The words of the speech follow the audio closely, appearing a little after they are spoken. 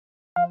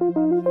It's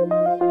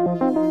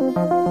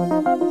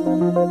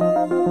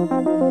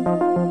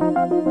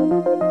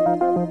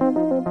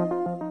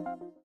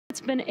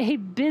been a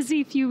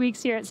busy few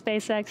weeks here at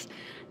SpaceX.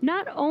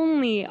 Not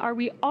only are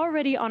we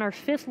already on our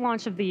 5th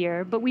launch of the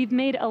year, but we've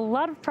made a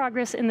lot of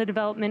progress in the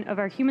development of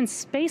our human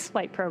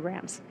spaceflight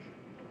programs.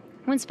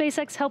 When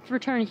SpaceX helped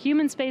return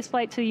human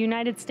spaceflight to the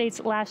United States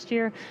last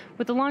year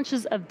with the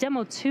launches of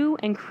Demo 2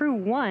 and Crew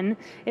 1,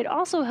 it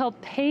also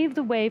helped pave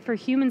the way for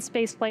human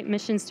spaceflight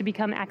missions to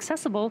become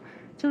accessible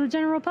to the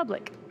general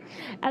public.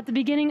 At the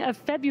beginning of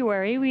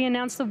February, we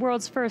announced the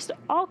world's first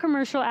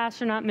all-commercial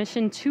astronaut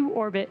mission to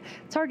orbit,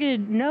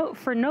 targeted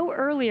for no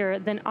earlier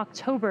than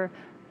October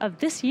of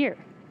this year.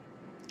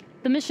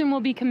 The mission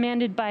will be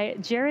commanded by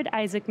Jared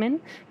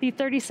Isaacman, the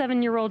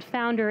 37-year-old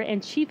founder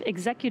and chief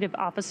executive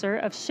officer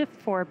of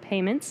Shift4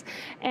 Payments,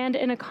 and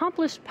an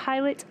accomplished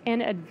pilot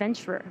and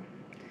adventurer.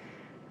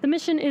 The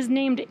mission is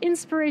named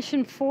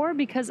Inspiration 4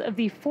 because of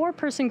the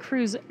 4-person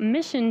crew's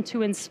mission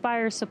to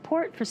inspire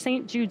support for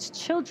St. Jude's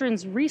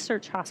Children's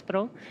Research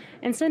Hospital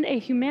and send a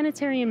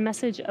humanitarian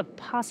message of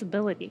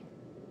possibility.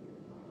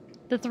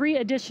 The 3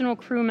 additional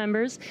crew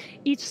members,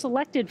 each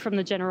selected from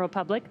the general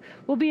public,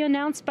 will be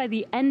announced by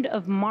the end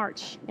of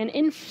March. And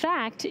in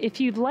fact, if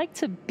you'd like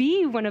to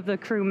be one of the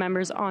crew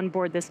members on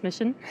board this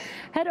mission,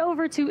 head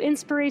over to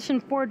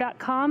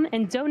inspiration4.com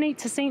and donate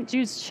to St.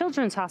 Jude's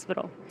Children's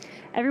Hospital.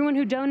 Everyone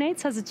who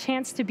donates has a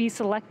chance to be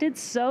selected,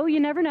 so you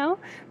never know.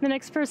 The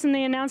next person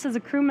they announce as a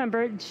crew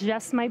member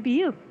just might be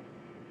you.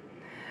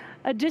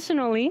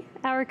 Additionally,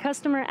 our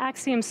customer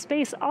Axiom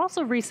Space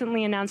also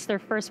recently announced their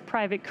first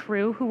private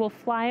crew who will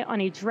fly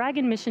on a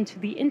Dragon mission to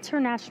the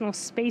International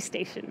Space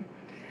Station.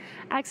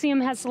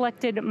 Axiom has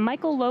selected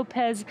Michael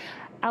Lopez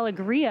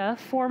Alegria,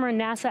 former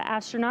NASA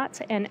astronaut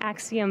and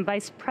Axiom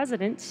vice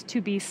president, to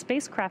be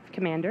spacecraft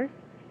commander.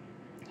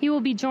 He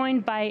will be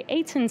joined by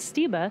Eitan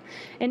Stiba,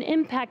 an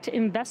impact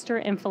investor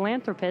and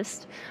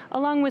philanthropist,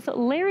 along with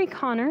Larry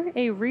Connor,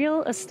 a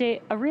real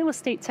estate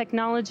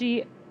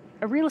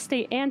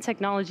and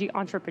technology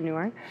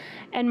entrepreneur,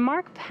 and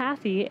Mark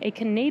Pathy, a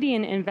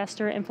Canadian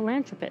investor and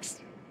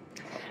philanthropist.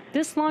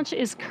 This launch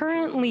is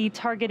currently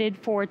targeted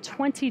for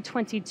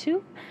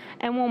 2022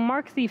 and will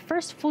mark the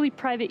first fully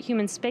private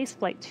human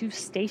spaceflight to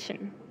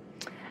station.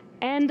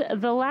 And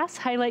the last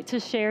highlight to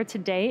share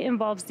today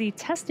involves the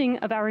testing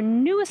of our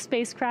newest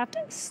spacecraft,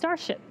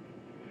 Starship.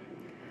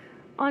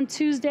 On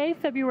Tuesday,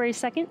 February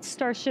 2nd,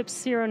 Starship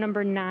serial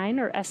number 9,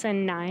 or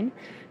SN9,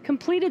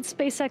 completed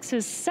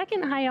SpaceX's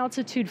second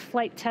high-altitude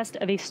flight test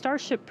of a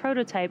Starship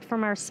prototype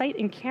from our site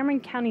in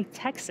Cameron County,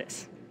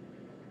 Texas.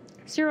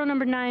 Serial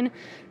number 9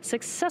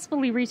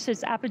 successfully reached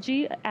its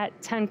apogee at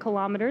 10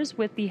 kilometers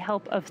with the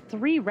help of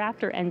 3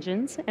 Raptor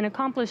engines and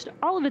accomplished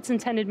all of its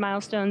intended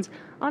milestones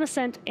on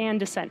ascent and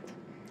descent.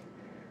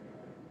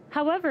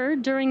 However,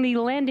 during the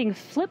landing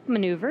flip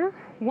maneuver,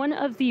 one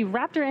of the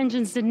Raptor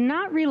engines did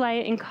not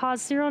relight and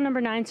caused serial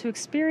number 9 to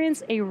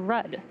experience a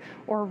RUD,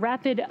 or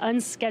Rapid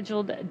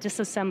Unscheduled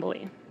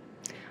Disassembly.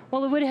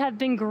 While it would have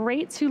been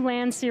great to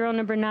land serial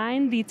number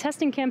 9, the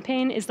testing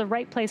campaign is the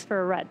right place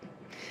for a RUD.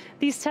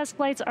 These test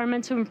flights are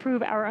meant to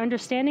improve our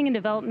understanding and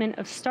development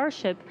of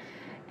Starship,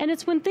 and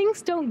it's when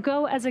things don't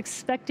go as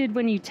expected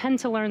when you tend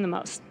to learn the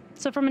most.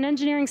 So from an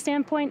engineering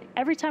standpoint,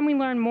 every time we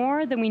learn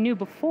more than we knew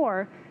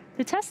before,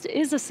 the test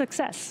is a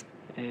success.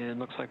 And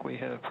looks like we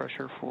have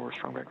pressure for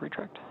strong back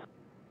retract.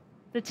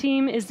 The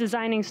team is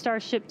designing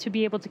Starship to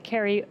be able to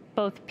carry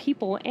both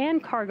people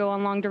and cargo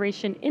on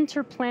long-duration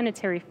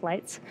interplanetary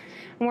flights.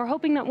 And we're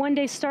hoping that one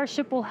day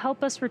Starship will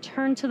help us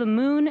return to the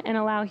moon and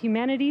allow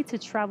humanity to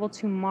travel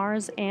to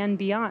Mars and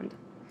beyond.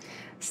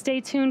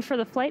 Stay tuned for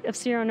the flight of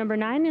serial number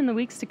 9 in the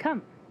weeks to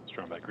come.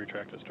 Strong back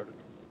retract has started.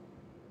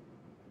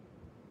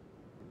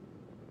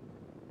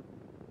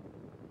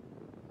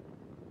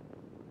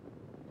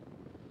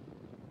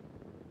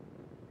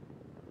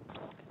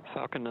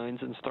 Falcon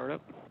 9's in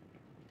startup.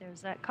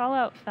 There's that call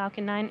out.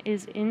 Falcon 9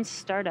 is in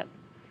startup.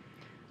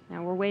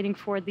 Now we're waiting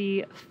for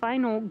the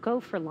final go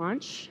for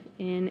launch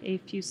in a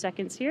few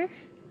seconds here.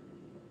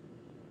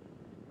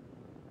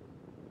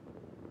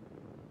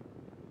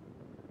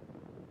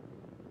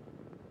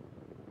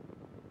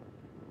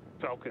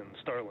 Falcon,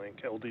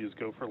 Starlink, LD is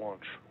go for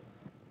launch.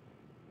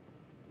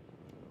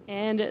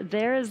 And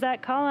there is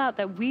that call out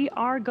that we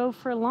are go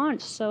for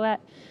launch. So at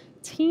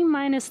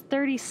T-minus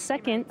 30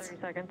 seconds.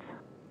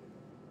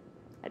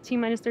 At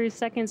T-minus 30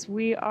 seconds,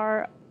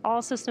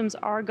 all systems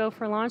are go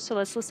for launch, so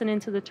let's listen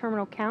into the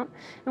terminal count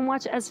and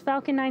watch as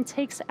Falcon 9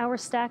 takes our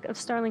stack of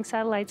Starlink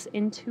satellites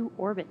into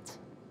orbit.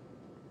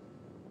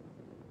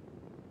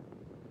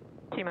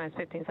 T-minus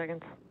 15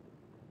 seconds.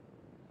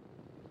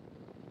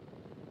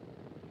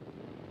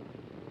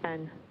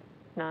 10,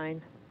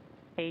 9,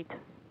 8,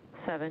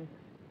 7,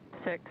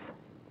 6,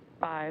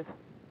 5,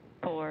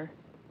 4,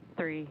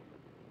 3,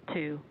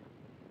 2,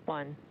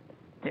 1,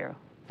 0.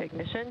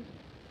 Ignition.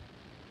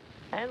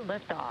 And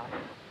liftoff.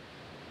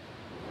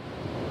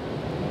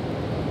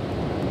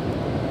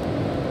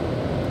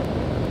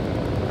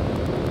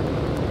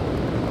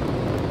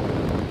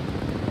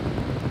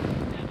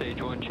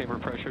 Stage 1 chamber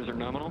pressures are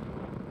nominal.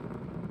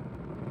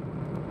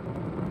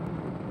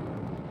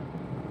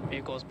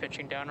 Vehicle is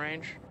pitching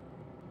downrange.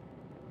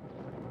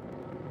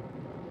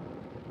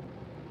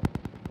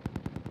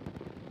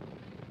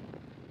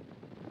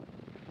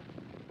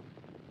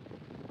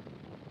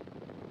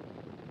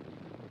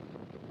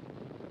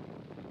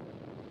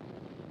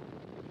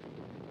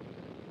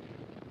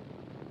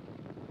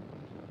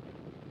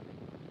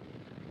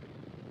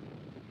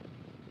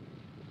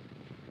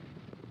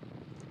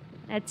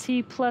 At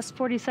T plus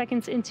 40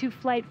 seconds into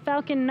flight,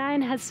 Falcon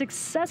 9 has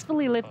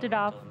successfully lifted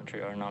off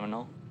Telemetry are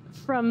nominal.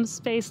 from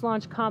Space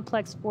Launch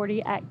Complex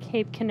 40 at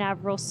Cape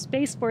Canaveral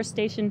Space Force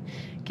Station,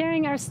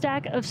 carrying our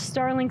stack of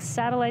Starlink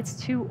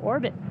satellites to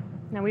orbit.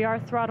 Now we are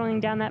throttling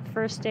down that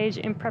first stage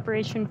in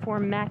preparation for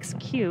Max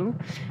Q.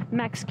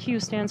 Max Q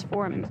stands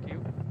for,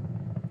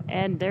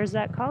 and there's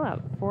that call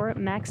out for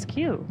Max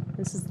Q.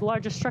 This is the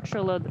largest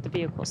structural load that the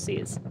vehicle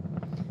sees.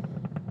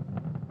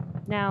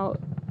 Now,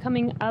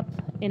 coming up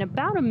in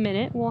about a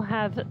minute, we'll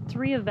have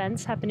 3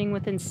 events happening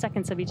within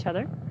seconds of each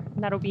other.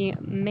 That'll be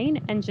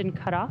main engine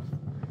cutoff,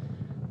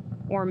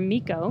 or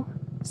MECO,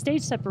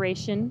 stage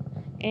separation,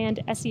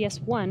 and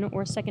SES1,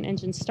 or second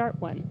engine start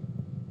 1.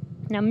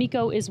 Now,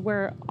 MECO is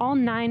where all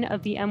 9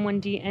 of the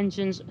M1D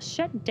engines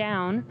shut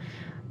down,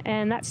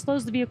 and that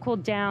slows the vehicle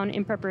down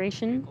in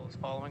preparation. Vehicle is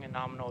following a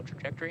nominal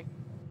trajectory.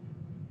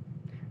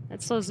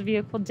 That slows the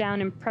vehicle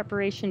down in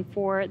preparation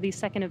for the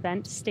second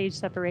event, stage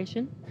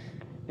separation.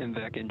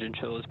 MVAC engine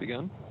chill has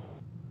begun.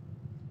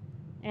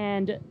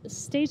 And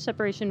stage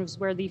separation is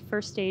where the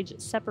first stage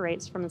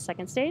separates from the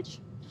second stage.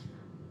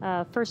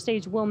 First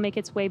stage will make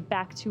its way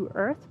back to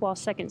Earth, while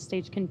second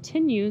stage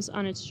continues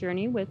on its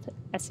journey with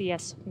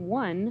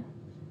SES1,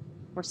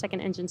 or second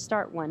engine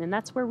start 1. And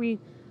that's where we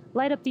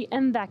light up the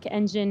MVAC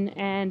engine,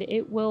 and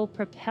it will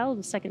propel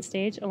the second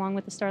stage along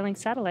with the Starlink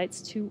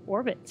satellites to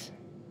orbit.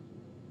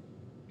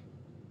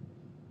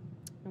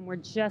 And we're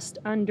just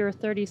under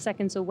 30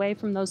 seconds away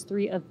from those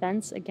 3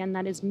 events. Again,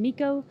 that is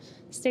MECO,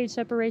 stage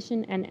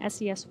separation, and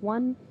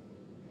SES1.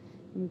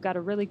 And we've got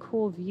a really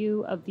cool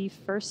view of the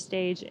first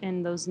stage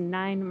and those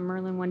 9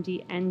 Merlin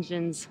 1D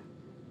engines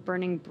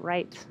burning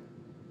bright.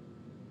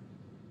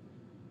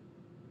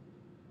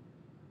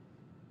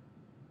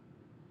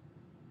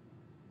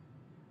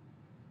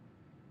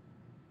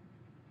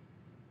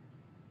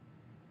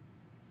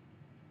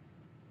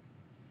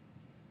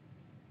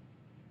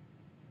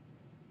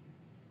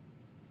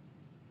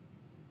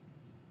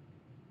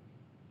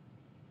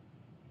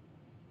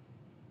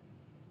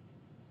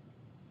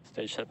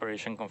 Stage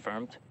separation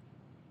confirmed.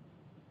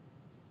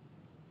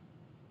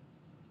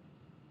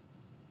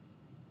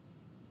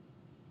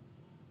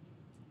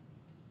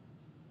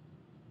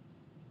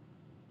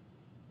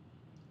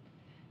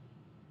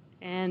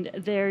 And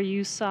there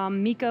you saw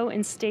MECO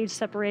and stage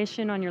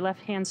separation. On your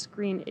left-hand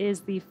screen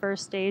is the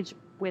first stage,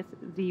 with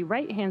the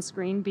right-hand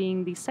screen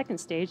being the second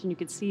stage. And you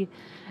can see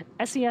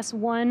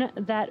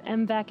SES1, that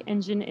MVAC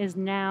engine is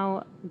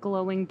now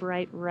glowing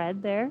bright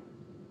red there.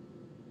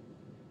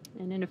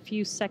 And in a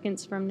few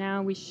seconds from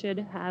now, we should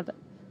have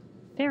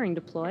fairing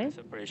deploy.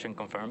 Separation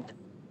confirmed.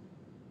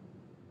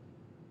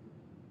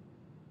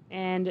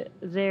 And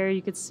there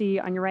you can see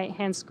on your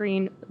right-hand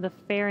screen, the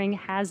fairing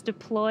has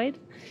deployed.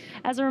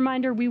 As a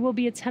reminder, we will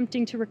be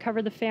attempting to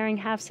recover the fairing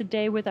halves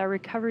today with our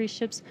recovery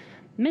ships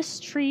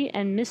Mystery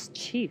and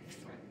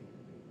Mischief.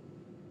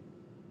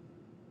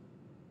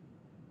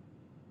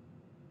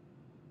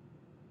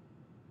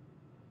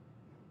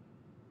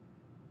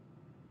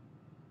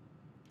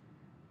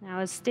 Now,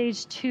 as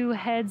stage 2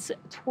 heads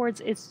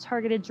towards its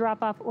targeted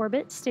drop-off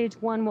orbit, stage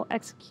 1 will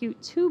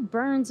execute 2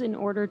 burns in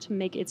order to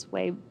make its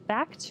way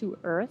back to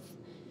Earth.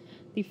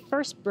 The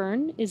first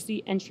burn is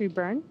the entry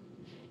burn,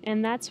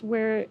 and that's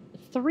where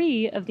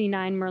 3 of the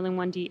 9 Merlin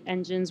 1D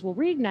engines will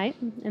reignite,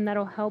 and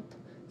that'll help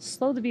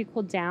slow the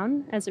vehicle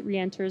down as it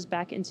re-enters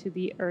back into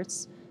the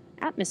Earth's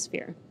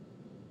atmosphere.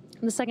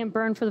 The second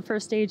burn for the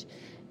first stage,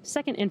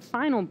 second and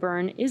final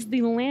burn, is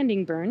the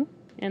landing burn.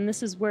 And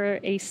this is where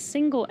a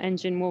single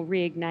engine will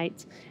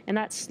reignite, and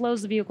that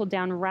slows the vehicle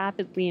down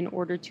rapidly in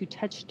order to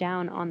touch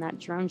down on that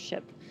drone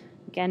ship.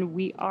 Again,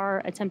 we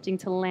are attempting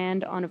to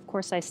land on Of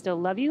Course I Still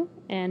Love You,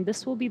 and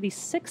this will be the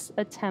 6th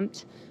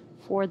attempt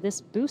for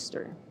this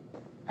booster.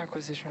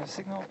 Acquisition of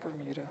signal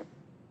Bermuda.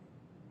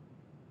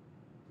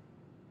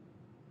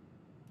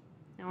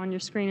 Now on your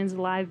screen is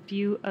a live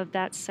view of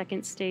that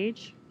second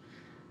stage.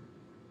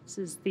 This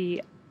is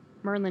the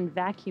Merlin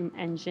vacuum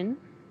engine.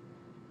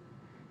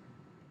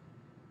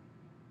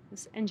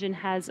 This engine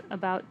has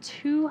about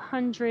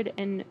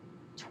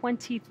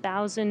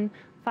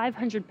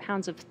 220,500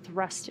 pounds of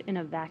thrust in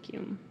a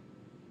vacuum.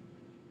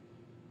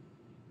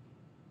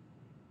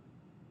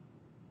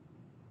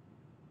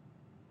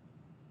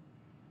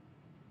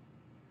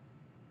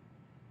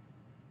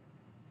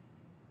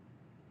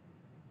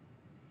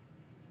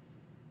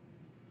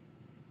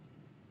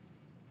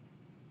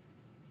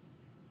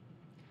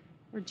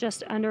 We're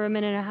just under a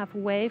minute and a half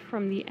away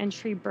from the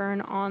entry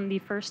burn on the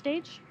first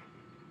stage.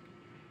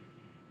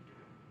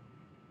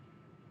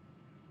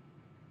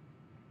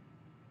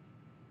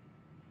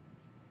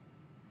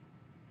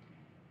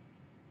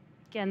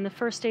 Again, the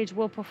first stage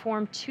will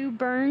perform 2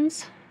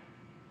 burns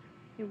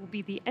It will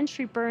be the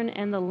entry burn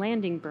and the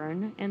landing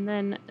burn, and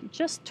then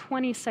just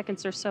 20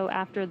 seconds or so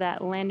after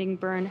that landing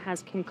burn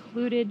has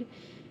concluded,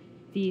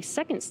 the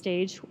second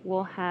stage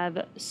will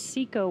have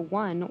SECO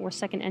 1, or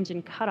second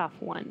engine cutoff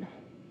 1.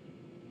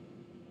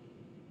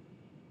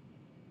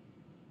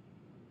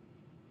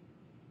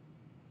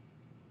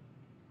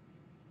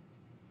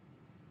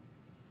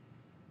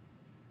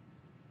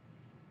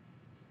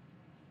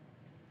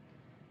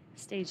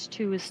 Stage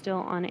 2 is still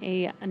on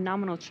a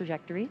nominal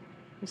trajectory.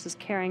 This is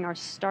carrying our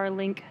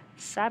Starlink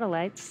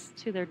satellites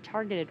to their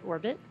targeted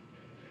orbit.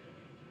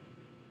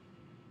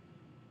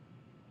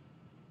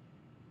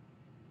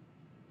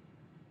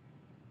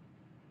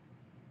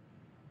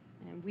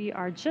 And we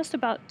are just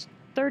about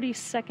 30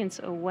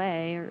 seconds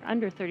away, or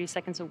under 30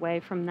 seconds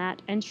away, from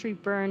that entry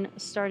burn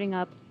starting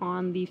up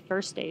on the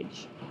first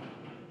stage.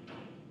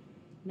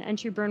 The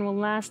entry burn will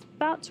last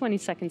about 20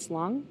 seconds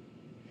long.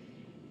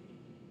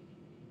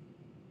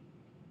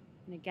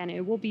 And again,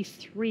 it will be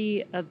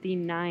 3 of the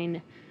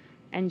 9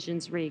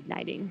 engines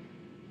reigniting.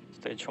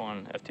 Stage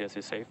 1,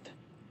 FTSE saved.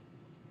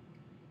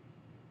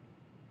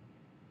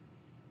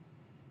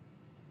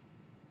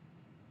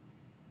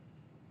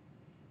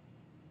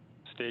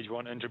 Stage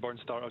 1 engine burn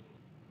started.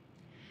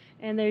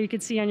 And there you can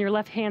see on your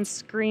left-hand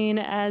screen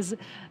as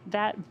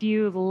that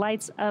view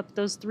lights up,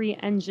 those 3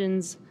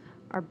 engines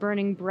are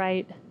burning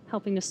bright,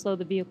 helping to slow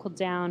the vehicle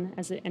down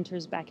as it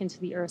enters back into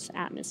the Earth's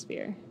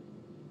atmosphere.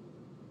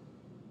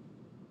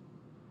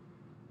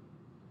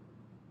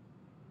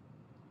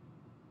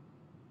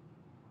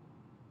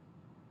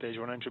 Stage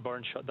 1 engine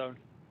burn shut down.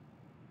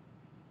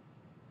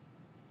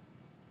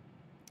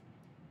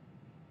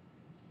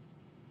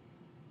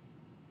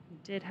 We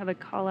did have a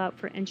call out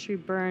for entry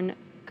burn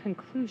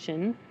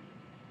conclusion.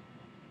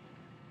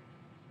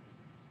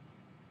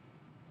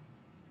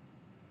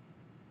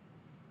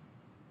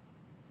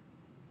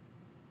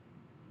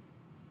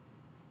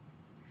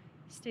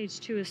 Stage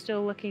 2 is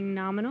still looking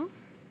nominal.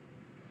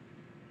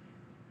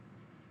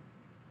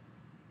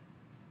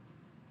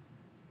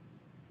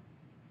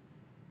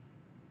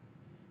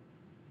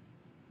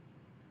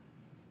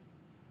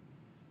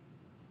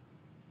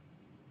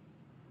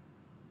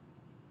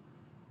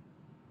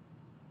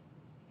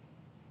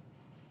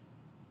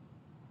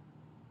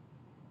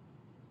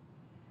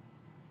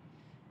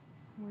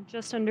 We're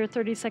just under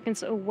 30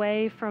 seconds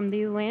away from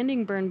the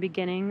landing burn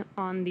beginning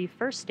on the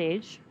first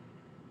stage.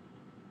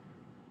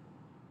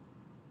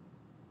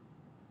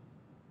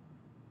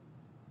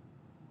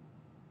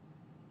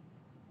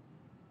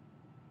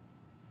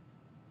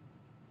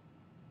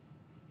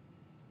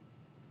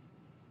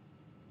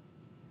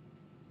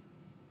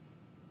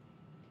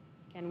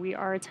 Again, we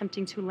are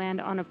attempting to land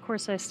on Of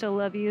Course I Still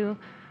Love You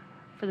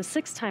for the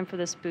 6th time for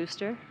this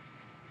booster.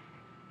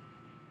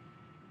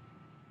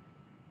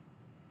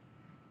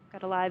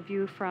 Got a live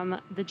view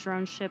from the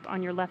drone ship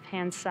on your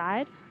left-hand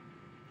side.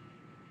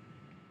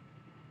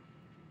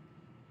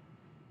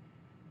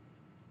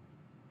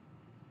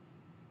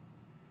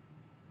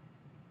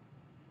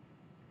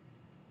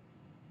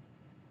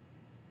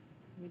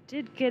 We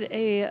did get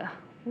a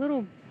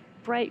little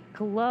bright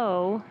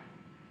glow,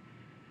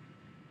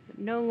 but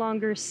no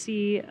longer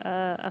see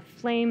a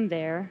flame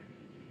there.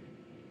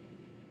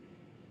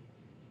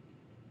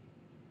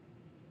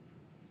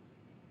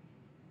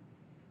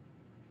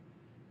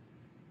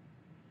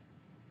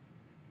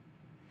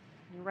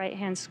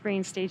 Right-hand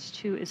screen, stage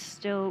 2 is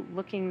still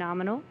looking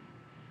nominal.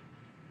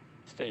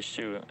 Stage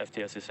 2,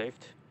 FTSE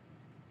saved.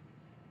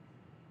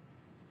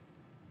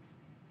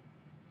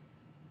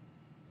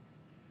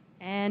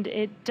 And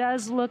it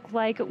does look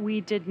like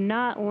we did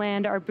not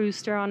land our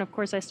booster on Of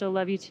Course I Still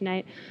Love You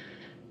tonight.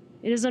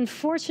 It is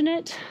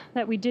unfortunate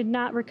that we did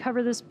not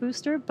recover this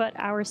booster, but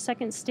our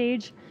second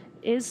stage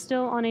is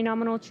still on a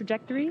nominal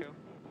trajectory.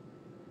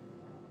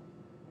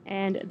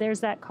 And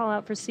there's that call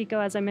out for SECO,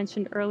 as I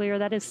mentioned earlier.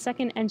 That is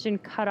second engine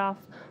cutoff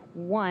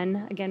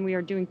 1. Again, we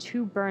are doing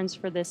 2 burns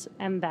for this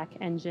MVAC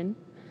engine.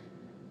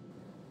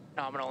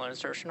 Nominal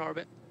insertion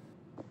orbit.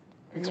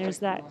 And there's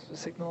that.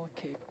 Signal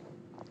Cape.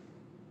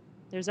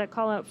 There's that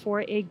call out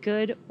for a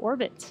good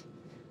orbit.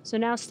 So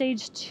now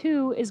stage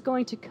 2 is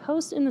going to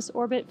coast in this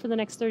orbit for the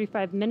next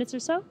 35 minutes or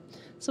so.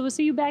 So we'll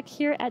see you back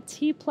here at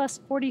T plus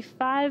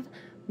 45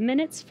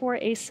 minutes for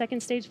a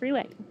second stage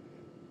relay.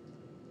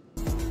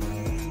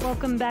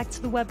 Welcome back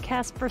to the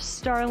webcast for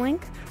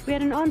Starlink. We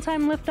had an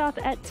on-time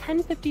liftoff at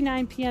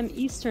 10:59 p.m.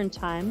 Eastern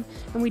Time,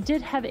 and we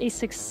did have a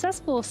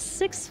successful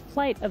 6th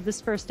flight of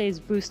this first stage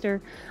booster.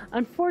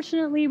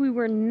 Unfortunately, we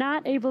were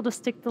not able to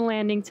stick the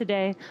landing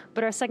today,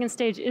 but our second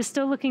stage is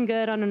still looking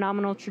good on a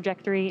nominal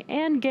trajectory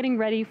and getting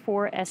ready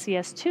for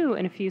SES-2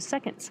 in a few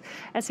seconds.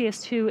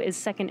 SES-2 is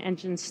second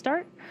engine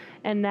start,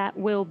 and that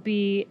will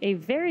be a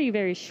very,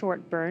 very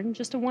short burn,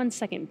 just a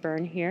 1-second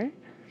burn here.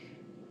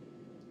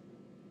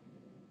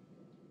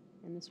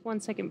 And this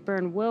 1-second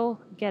burn will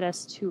get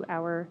us to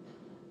our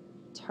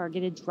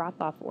targeted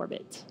drop-off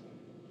orbit.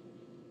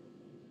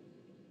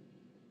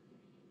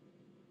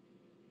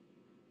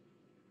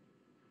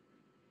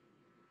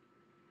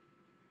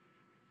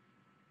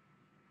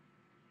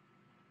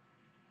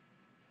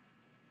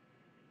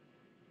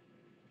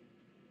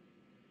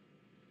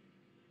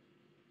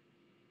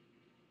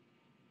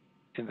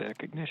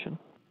 Vac ignition.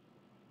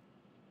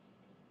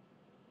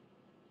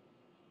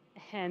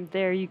 And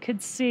there you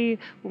could see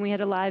when we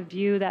had a live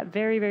view that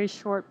very, very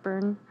short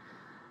burn.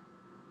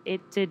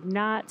 It did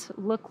not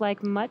look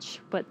like much,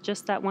 but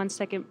just that 1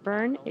 second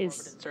burn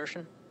is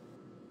Insertion.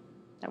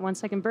 that 1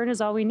 second burn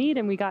is all we need,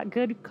 and we got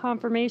good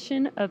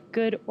confirmation of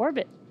good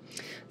orbit.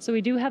 So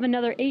we do have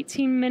another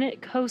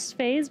 18-minute coast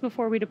phase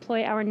before we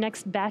deploy our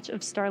next batch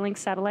of Starlink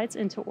satellites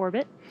into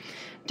orbit.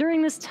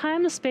 During this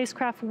time, the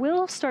spacecraft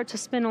will start to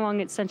spin along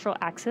its central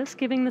axis,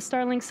 giving the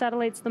Starlink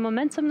satellites the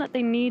momentum that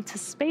they need to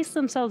space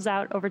themselves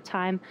out over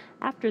time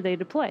after they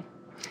deploy.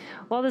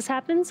 While this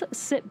happens,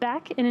 sit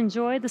back and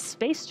enjoy the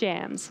space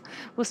jams.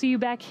 We'll see you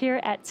back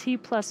here at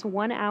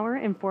T+1 hour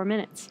and 4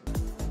 minutes.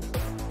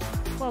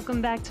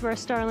 Welcome back to our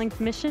Starlink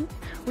mission.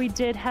 We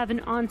did have an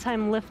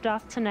on-time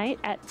liftoff tonight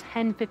at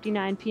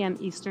 10:59 p.m.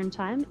 Eastern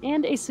Time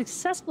and a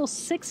successful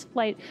 6th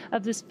flight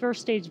of this first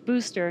stage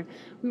booster.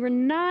 We were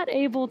not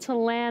able to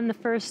land the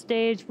first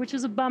stage, which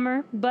is a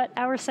bummer, but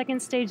our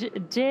second stage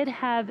did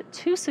have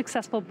 2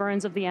 successful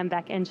burns of the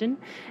MVAC engine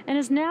and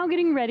is now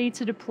getting ready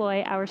to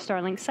deploy our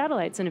Starlink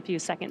satellites in a few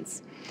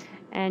seconds.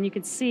 And you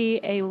can see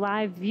a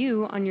live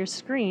view on your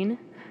screen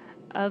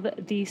of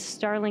the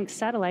Starlink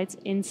satellites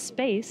in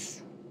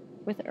space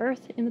with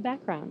Earth in the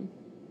background.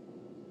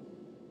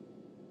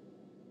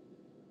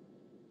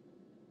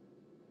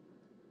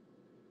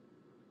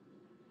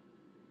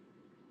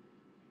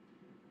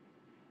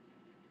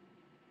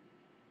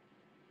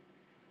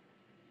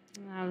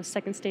 Now the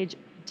second stage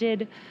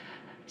did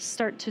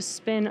start to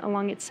spin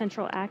along its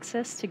central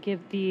axis to give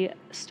the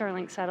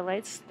Starlink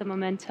satellites the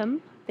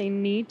momentum they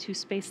need to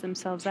space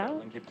themselves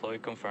out. Starlink deploy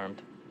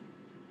confirmed.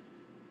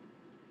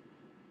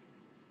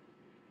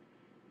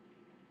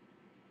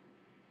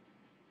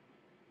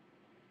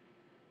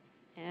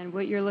 And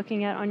what you're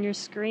looking at on your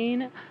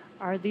screen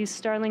are these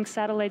Starlink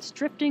satellites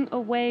drifting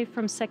away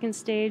from second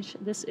stage.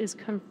 This is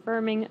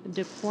confirming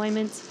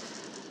deployment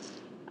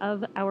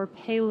of our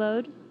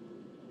payload.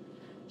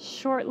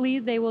 Shortly,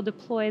 they will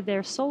deploy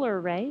their solar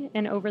array,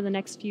 and over the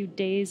next few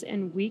days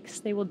and weeks,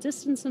 they will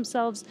distance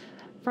themselves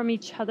from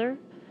each other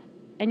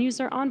and use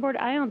their onboard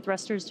ion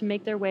thrusters to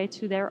make their way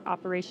to their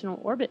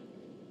operational orbit.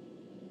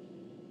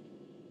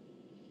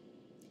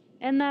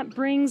 And that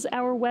brings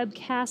our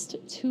webcast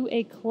to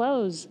a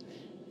close.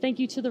 Thank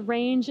you to the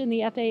Range and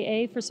the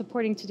FAA for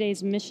supporting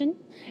today's mission.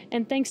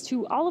 And thanks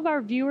to all of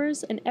our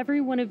viewers and every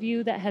one of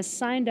you that has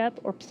signed up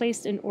or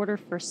placed an order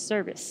for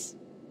service.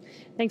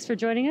 Thanks for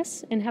joining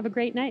us and have a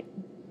great night.